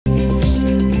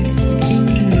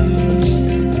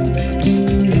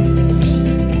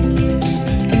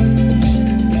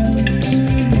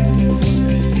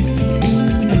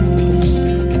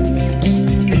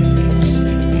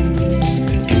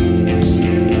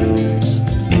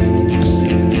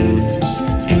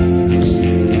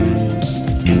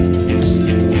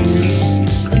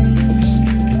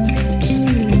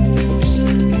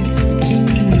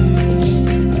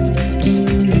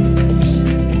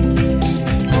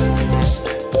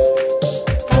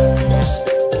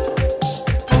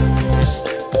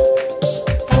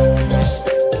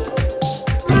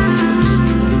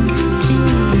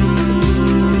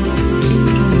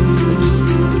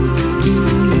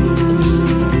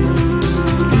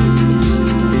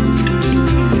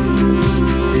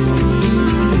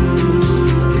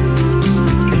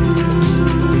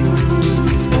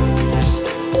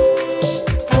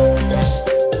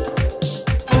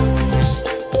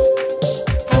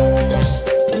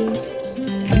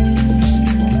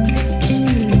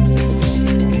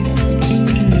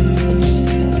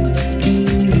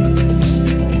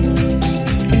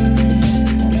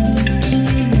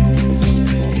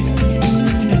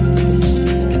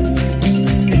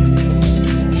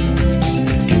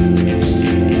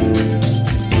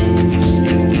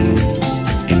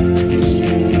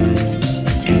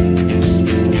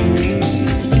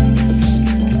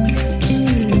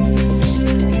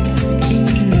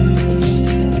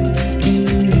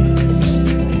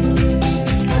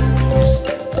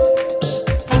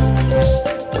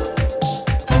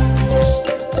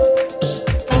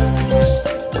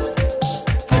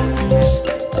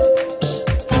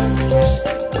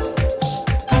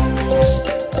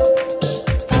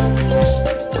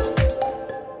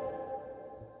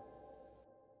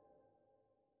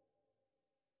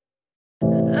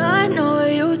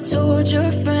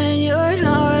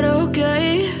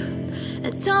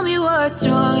tell me what's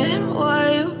wrong and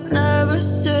why you never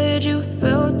said you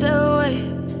felt that way.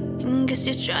 And guess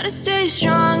you're trying to stay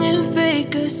strong and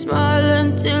fake a smile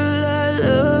until I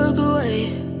look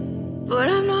away. But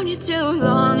I've known you too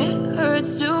long, it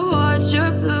hurts to watch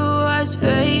your blue eyes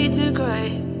fade to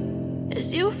gray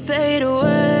as you fade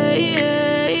away,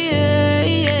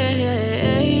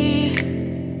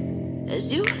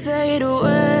 as you fade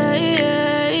away.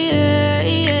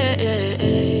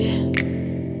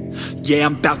 Yeah,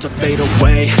 I'm about to fade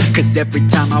away, cause every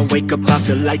time I wake up I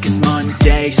feel like it's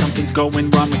Monday. Something's going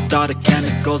wrong with all the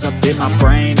chemicals up in my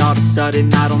brain. All of a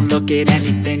sudden I don't look at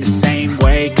anything the same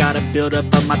way. Gotta build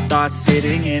up of my thoughts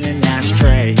sitting in an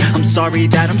ashtray. I'm sorry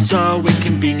that I'm so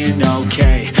inconvenient,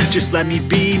 okay. Just let me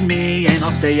be me and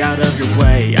I'll stay out of your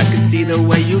way. I can see the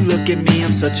way you look at me,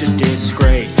 I'm such a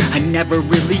disgrace. I never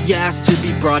really asked to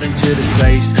be brought into this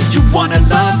place. You wanna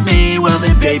love me? Well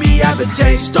then baby have a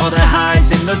taste. All the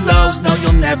highs and the lows, no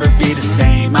you'll never be the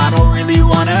same. I don't really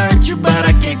wanna hurt you but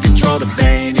I can't control the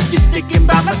pain. If you're sticking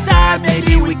by my side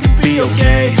maybe we could be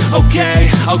okay.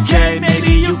 Okay,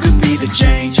 maybe you could be the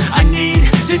change I need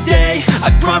today.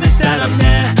 I promise that I've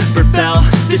never felt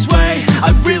this way.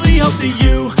 I really hope that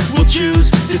you will choose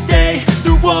to stay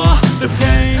through all the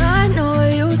pain. I know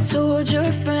you told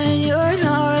your friend you're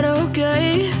not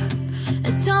okay,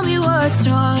 and tell me what's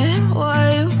wrong and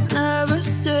why you never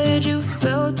said you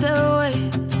felt that way.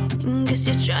 And guess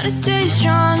you're trying to stay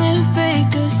strong and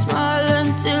fake a smile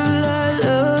until I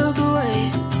look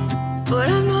away. But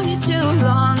I've known you too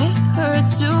long, it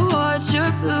hurts to watch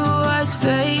your blue eyes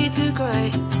fade to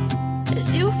gray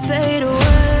as you fade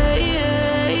away,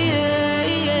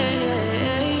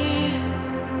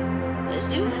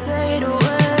 as you fade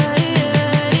away,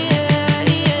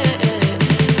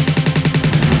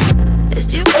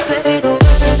 as you fade away.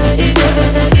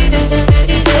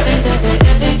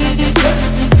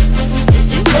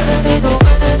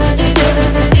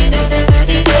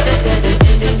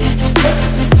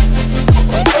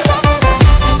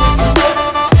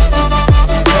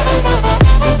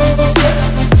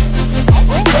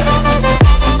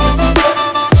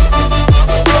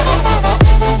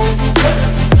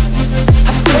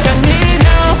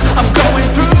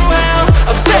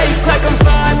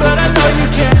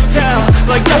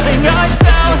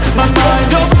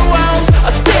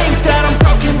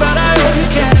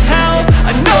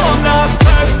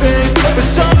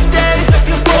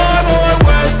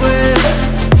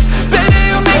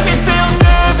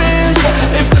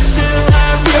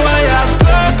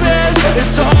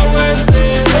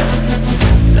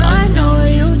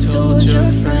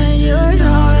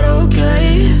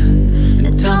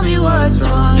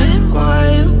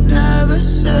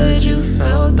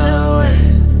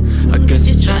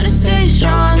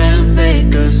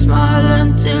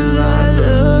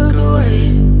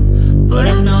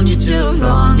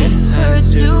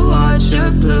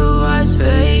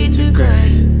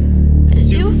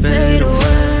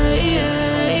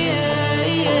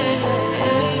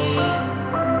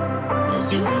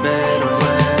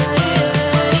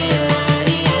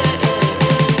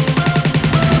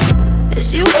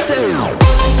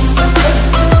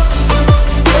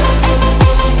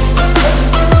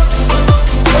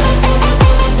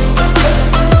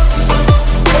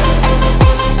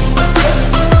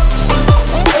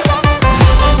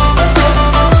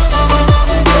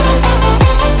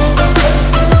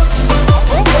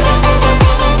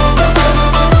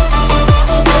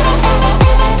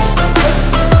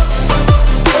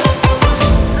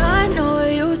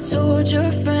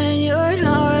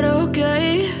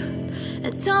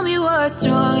 Tell me what's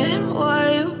wrong and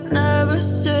why you never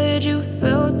said you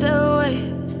felt that way.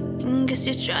 And guess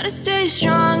you're trying to stay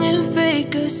strong and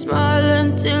fake a smile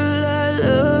until I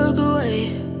look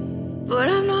away. But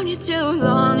I've known you too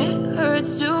long, it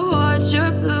hurts to watch your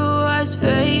blue eyes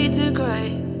fade to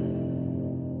gray